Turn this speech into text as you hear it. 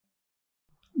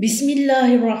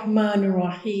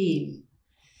Bismillahirrahmanirrahim.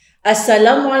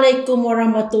 Assalamualaikum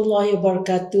warahmatullahi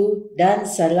wabarakatuh dan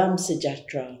salam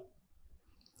sejahtera.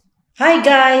 Hi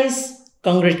guys,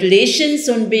 congratulations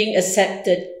on being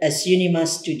accepted as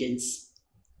Unimas students.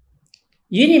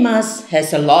 Unimas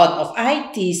has a lot of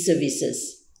IT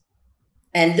services,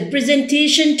 and the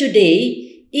presentation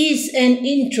today is an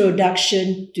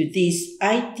introduction to these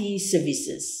IT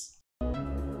services.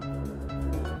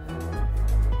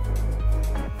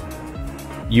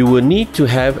 You will need to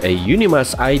have a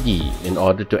Unimas ID in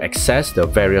order to access the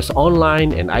various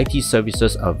online and IT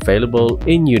services available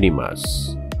in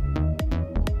Unimas.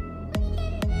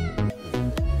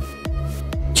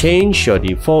 Change your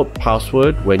default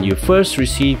password when you first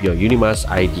receive your Unimas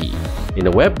ID. In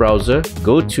the web browser,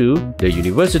 go to the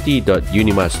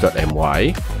university.unimas.my.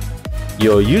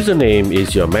 Your username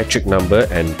is your metric number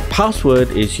and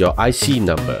password is your IC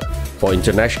number. For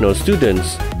international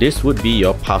students, this would be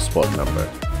your passport number.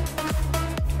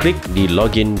 Click the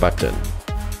Login button.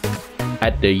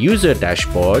 At the user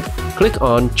dashboard, click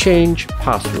on Change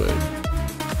Password.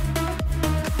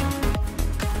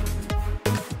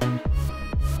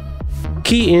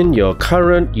 Key in your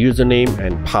current username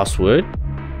and password.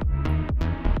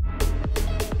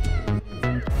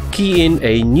 Key in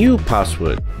a new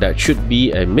password that should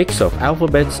be a mix of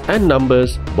alphabets and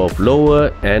numbers, both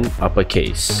lower and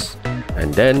uppercase.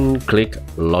 And then click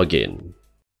Login.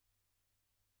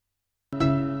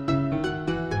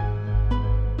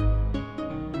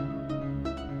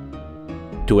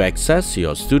 To access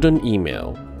your student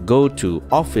email, go to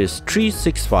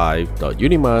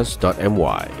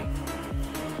office365.unimas.my.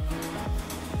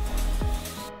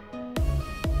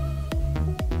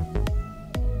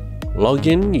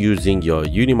 Login using your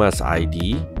Unimas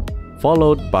ID,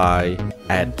 followed by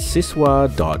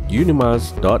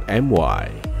 @siswa.unimas.my.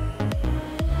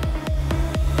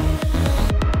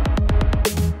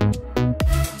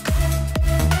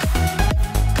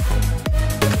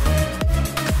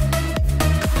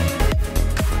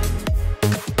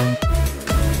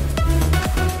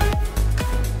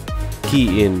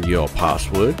 Key in your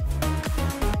password.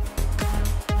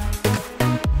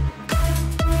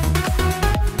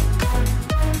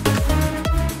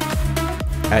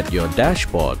 At your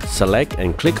dashboard, select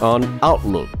and click on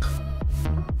Outlook.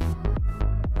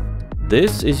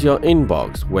 This is your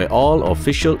inbox where all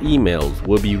official emails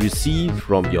will be received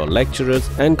from your lecturers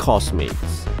and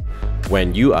course-mates.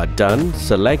 When you are done,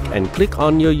 select and click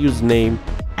on your username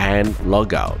and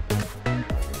log out.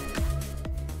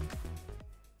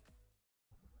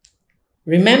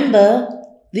 Remember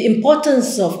the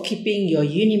importance of keeping your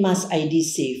Unimas ID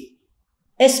safe,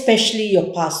 especially your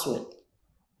password.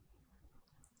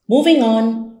 Moving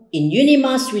on, in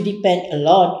Unimas we depend a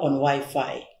lot on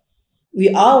Wi-Fi.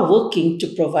 We are working to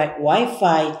provide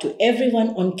Wi-Fi to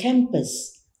everyone on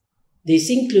campus. This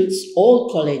includes all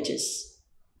colleges.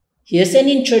 Here's an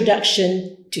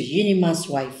introduction to Unimas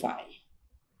WiFi.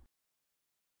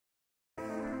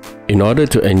 In order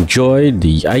to enjoy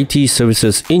the IT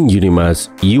services in Unimas,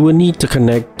 you will need to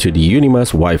connect to the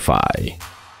Unimas WiFi.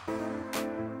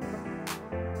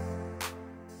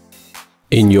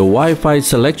 In your Wi-Fi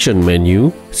selection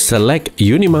menu, select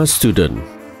Unimas Student.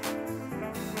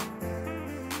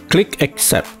 Click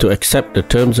Accept to accept the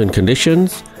terms and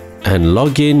conditions and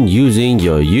log in using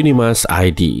your Unimas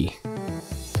ID.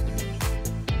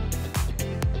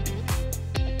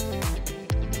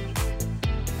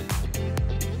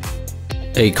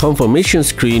 A confirmation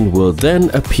screen will then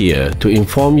appear to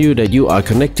inform you that you are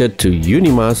connected to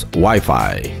Unimas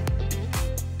WiFi.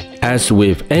 As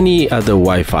with any other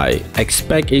Wi-Fi,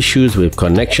 expect issues with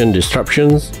connection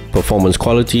disruptions, performance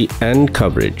quality, and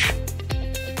coverage.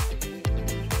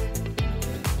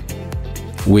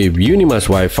 With Unimas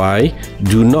Wi-Fi,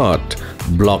 do not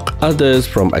block others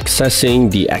from accessing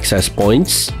the access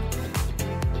points,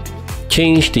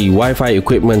 change the Wi-Fi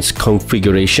equipment's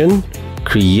configuration,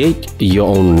 create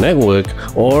your own network,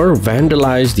 or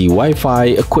vandalize the Wi-Fi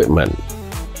equipment.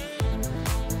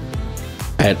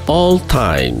 At all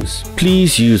times,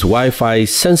 please use Wi-Fi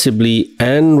sensibly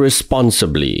and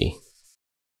responsibly.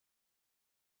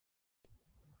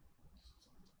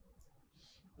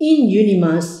 In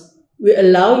Unimas, we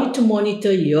allow you to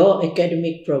monitor your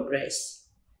academic progress.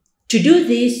 To do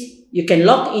this, you can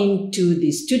log into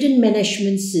the student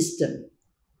management system.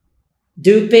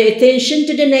 Do pay attention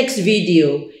to the next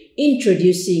video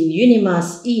introducing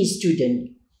Unimas EStudent.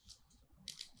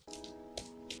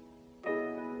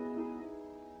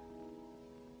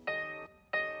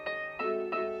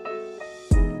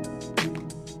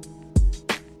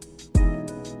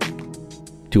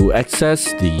 To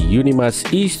access the Unimas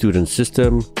EStudent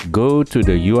system, go to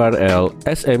the URL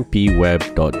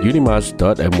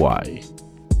smpweb.unimas.my.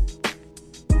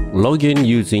 Log in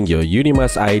using your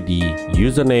Unimas ID,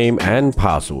 username and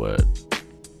password.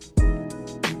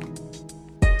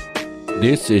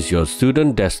 This is your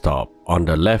student desktop. On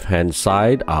the left-hand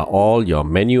side are all your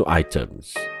menu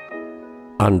items.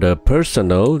 Under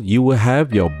Personal, you will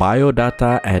have your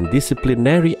biodata and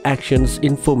disciplinary actions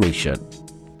information.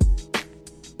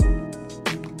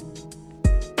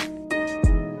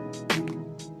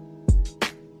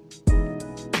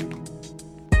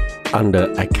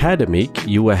 Under Academic,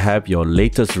 you will have your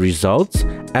latest results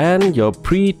and your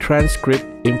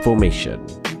pre-transcript information.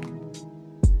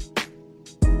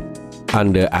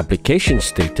 Under Application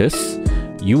Status,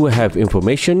 you will have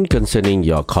information concerning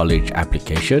your college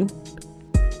application,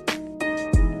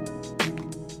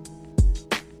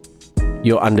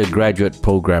 your undergraduate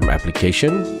program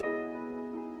application,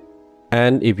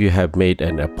 and if you have made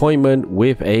an appointment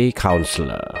with a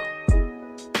counselor.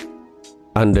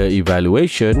 Under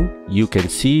Evaluation, you can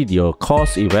see your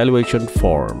course evaluation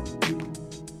form.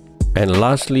 And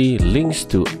lastly, links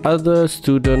to other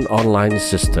student online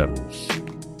systems.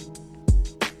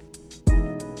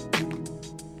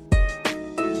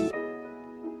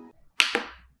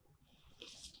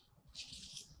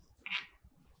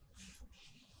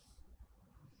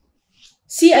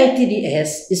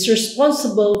 CITDS is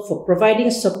responsible for providing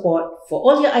support for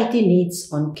all your IT needs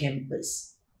on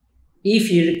campus.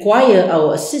 If you require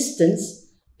our assistance,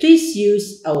 please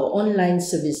use our online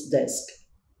service desk.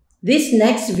 This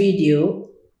next video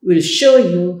will show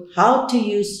you how to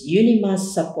use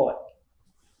Unimas Support.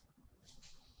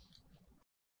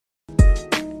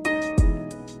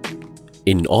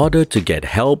 In order to get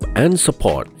help and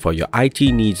support for your IT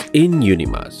needs in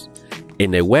Unimas,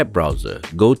 in a web browser,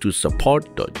 go to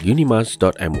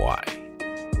support.unimas.my.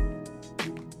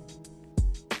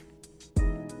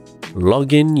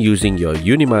 Log in using your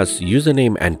Unimas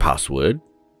username and password.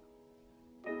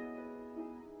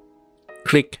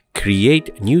 Click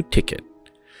Create New Ticket.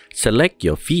 Select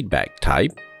your feedback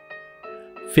type.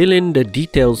 Fill in the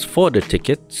details for the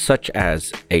ticket such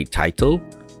as a title.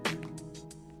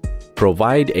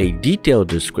 Provide a detailed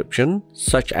description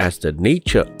such as the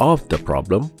nature of the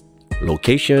problem,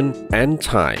 location and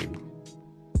time.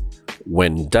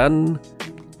 When done,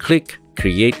 click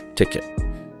Create Ticket.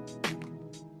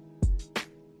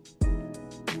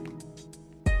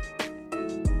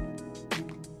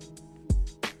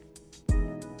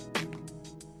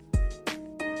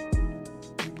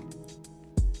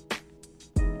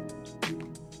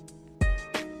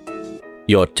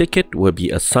 Your ticket will be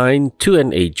assigned to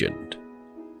an agent.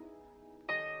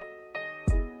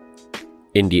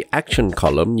 In the Action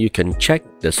column, you can check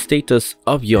the status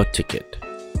of your ticket.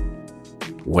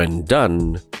 When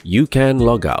done, you can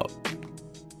log out.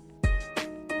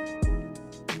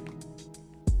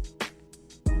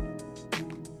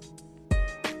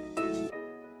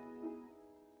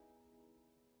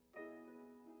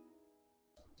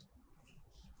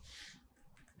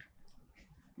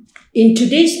 In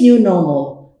today's new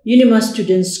normal, Unimas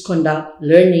students conduct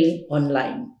learning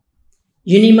online.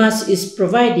 Unimas is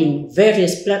providing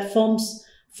various platforms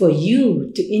for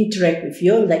you to interact with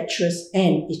your lecturers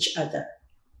and each other.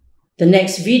 The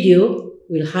next video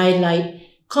will highlight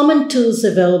common tools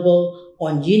available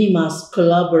on Unimas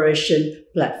collaboration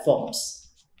platforms.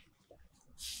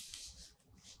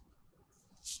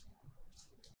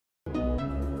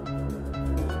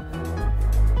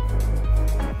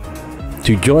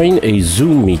 To join a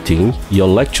Zoom meeting, your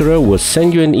lecturer will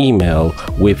send you an email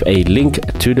with a link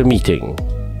to the meeting.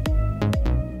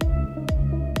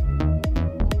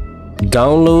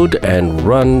 Download and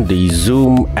run the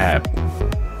Zoom app.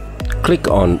 Click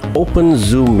on Open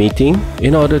Zoom Meeting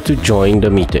in order to join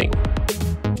the meeting.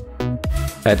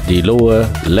 At the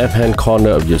lower left-hand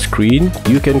corner of your screen,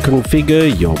 you can configure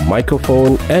your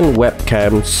microphone and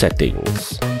webcam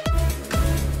settings.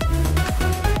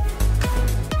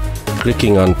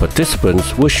 Clicking on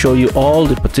Participants will show you all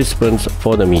the participants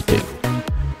for the meeting.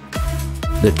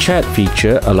 The chat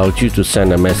feature allows you to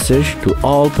send a message to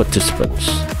all participants.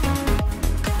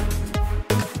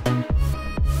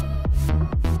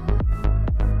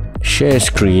 Share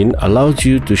Screen allows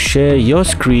you to share your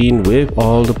screen with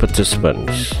all the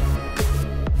participants.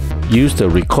 Use the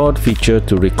Record feature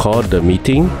to record the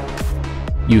meeting.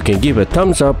 You can give a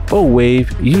thumbs up or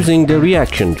wave using the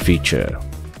Reaction feature.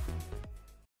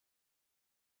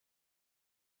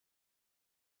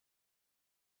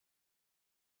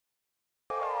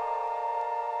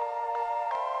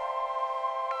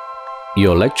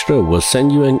 Your lecturer will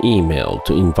send you an email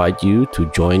to invite you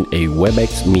to join a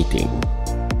WebEx meeting.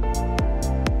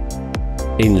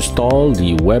 Install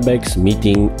the WebEx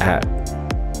Meeting app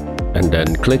and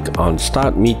then click on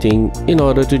Start Meeting in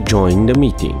order to join the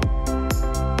meeting.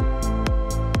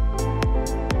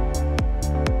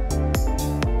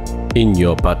 In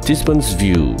your participants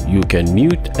view, you can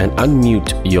mute and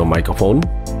unmute your microphone,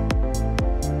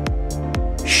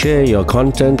 share your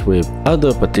content with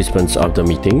other participants of the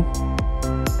meeting,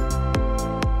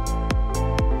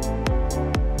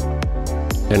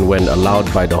 and when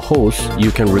allowed by the host, you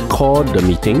can record the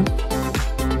meeting.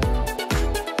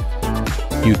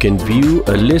 You can view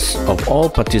a list of all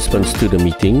participants to the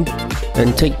meeting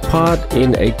and take part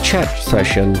in a chat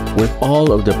session with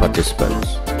all of the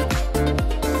participants.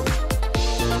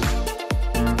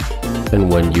 And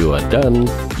when you are done,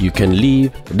 you can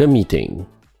leave the meeting.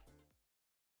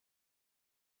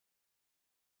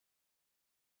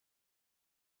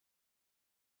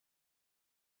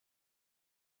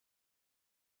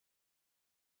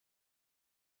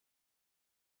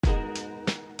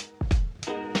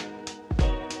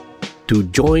 To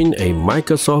join a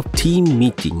Microsoft Teams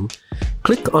meeting,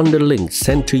 click on the link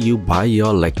sent to you by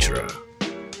your lecturer.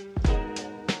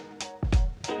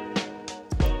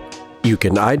 You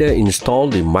can either install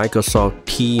the Microsoft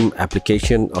Teams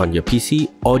application on your PC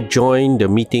or join the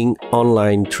meeting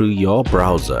online through your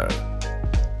browser.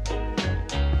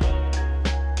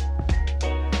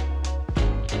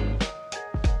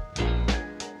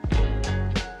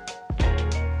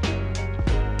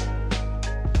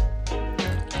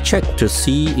 Check to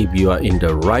see if you are in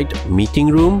the right meeting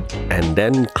room and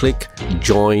then click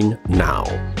Join Now.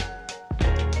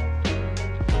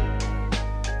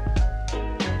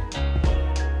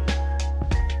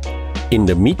 In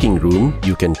the meeting room,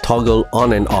 you can toggle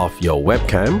on and off your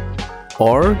webcam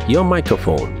or your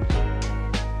microphone.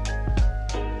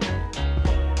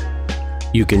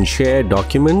 You can share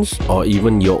documents or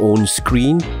even your own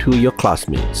screen to your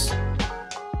classmates.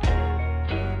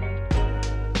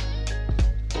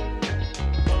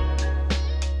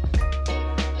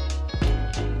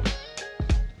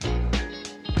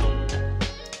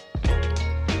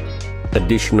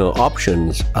 Additional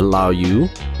options allow you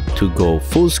to go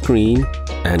full screen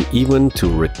and even to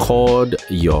record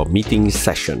your meeting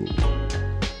session.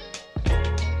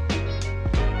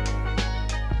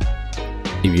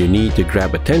 If you need to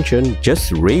grab attention,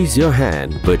 just raise your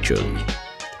hand virtually.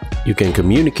 You can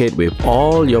communicate with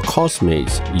all your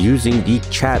classmates using the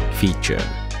chat feature.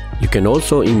 You can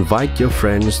also invite your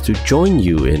friends to join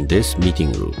you in this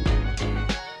meeting room.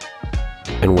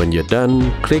 And when you're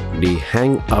done, click the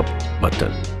Hang Up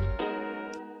button.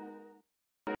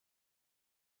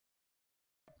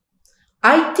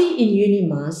 IT in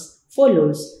Unimas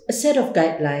follows a set of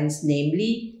guidelines,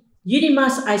 namely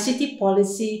Unimas ICT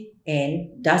Policy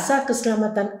and Dasar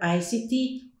Keselamatan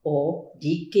ICT or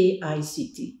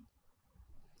DKICT.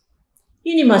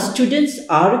 Unimas students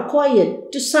are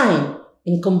required to sign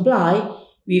and comply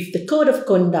with the Code of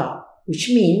Conduct, which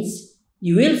means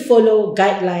you will follow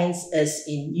guidelines as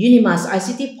in Unimas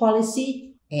ICT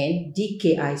Policy and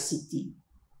DKICT.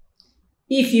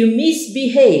 If you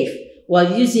misbehave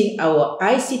while using our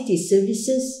ICT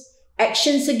services,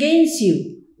 actions against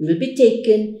you will be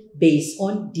taken based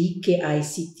on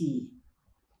DKICT.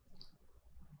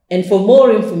 And for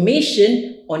more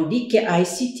information on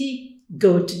DKICT,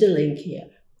 go to the link here.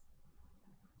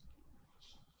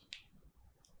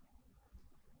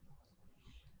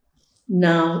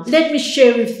 Now, let me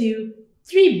share with you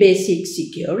 3 basic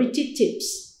security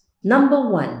tips. Number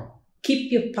 1,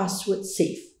 keep your password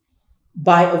safe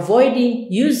by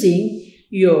avoiding using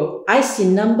your IC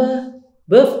number,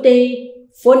 birthday,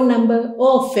 phone number,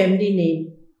 or family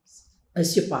name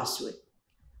as your password.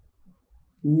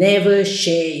 Never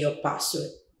share your password.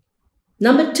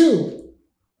 Number 2,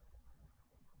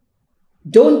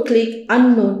 don't click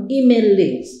unknown email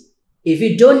links. If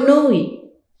you don't know it,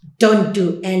 don't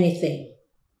do anything.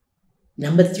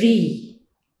 Number 3,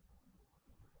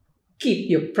 keep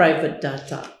your private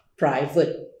data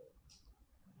private.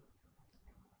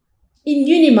 In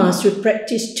Unimas, we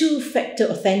practice two-factor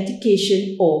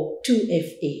authentication or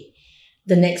 2FA.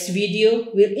 The next video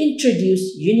will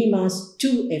introduce Unimas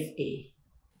 2FA.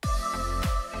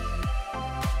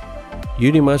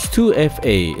 Unimas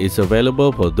 2FA is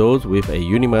available for those with a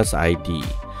Unimas ID.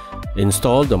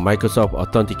 Install the Microsoft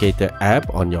Authenticator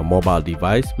app on your mobile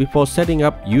device before setting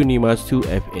up Unimas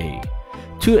 2FA.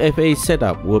 2FA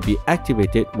setup will be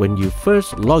activated when you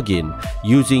first log in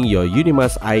using your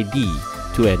Unimas ID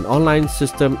to an online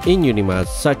system in Unimas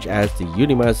such as the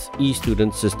Unimas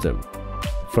EStudent system.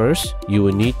 First, you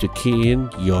will need to key in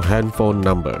your handphone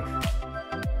number.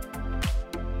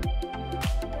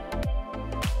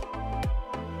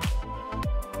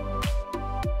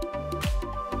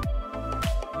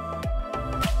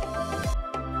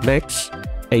 Next,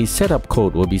 a setup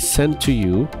code will be sent to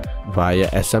you via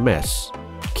SMS.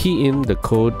 Key in the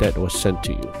code that was sent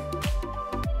to you.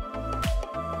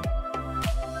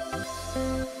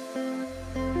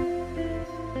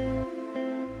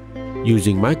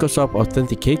 Using Microsoft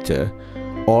Authenticator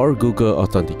or Google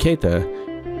Authenticator,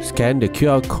 scan the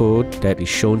QR code that is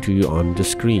shown to you on the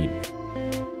screen.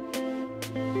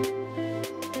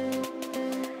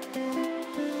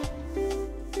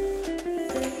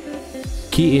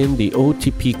 Key in the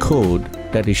OTP code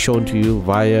that is shown to you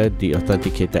via the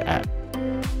Authenticator app.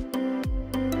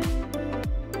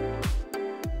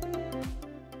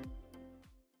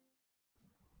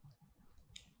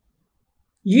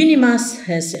 Unimas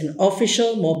has an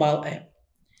official mobile app,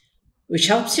 which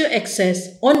helps you access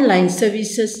online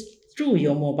services through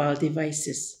your mobile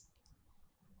devices.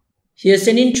 Here's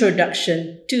an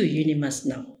introduction to Unimas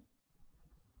Now.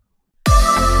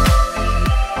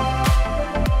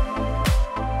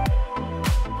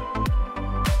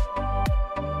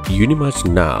 Unimas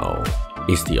Now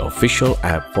is the official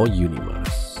app for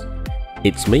Unimas.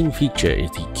 Its main feature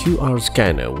is the QR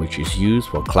scanner, which is used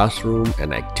for classroom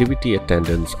and activity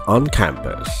attendance on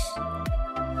campus.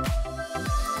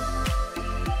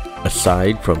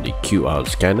 Aside from the QR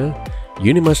scanner,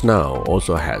 Unimas Now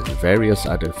also has various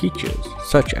other features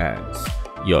such as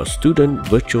your student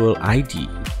virtual ID,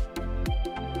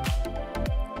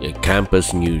 a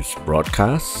campus news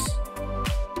broadcast,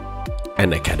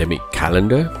 an academic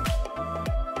calendar,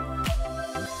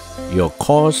 your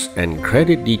course and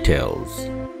credit details,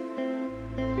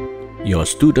 your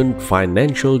student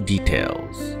financial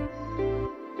details,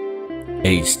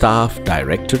 a staff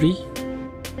directory,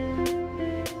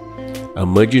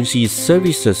 emergency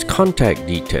services contact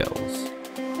details,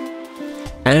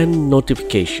 and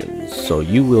notifications so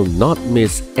you will not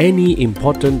miss any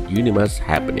important Unimas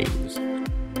happenings.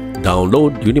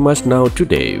 Download Unimas Now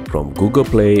today from Google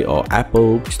Play or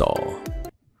Apple Store.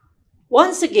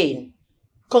 Once again,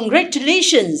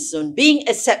 congratulations on being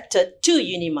accepted to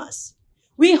Unimas.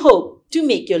 We hope to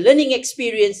make your learning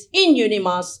experience in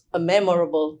Unimas a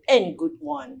memorable and good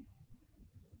one.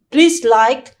 Please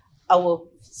like our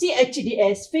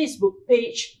CITDS Facebook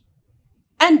page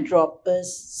and drop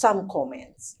us some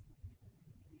comments.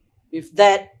 With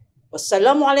that,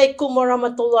 wassalamualaikum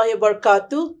warahmatullahi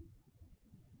wabarakatuh.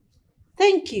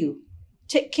 Thank you.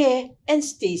 Take care and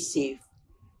stay safe.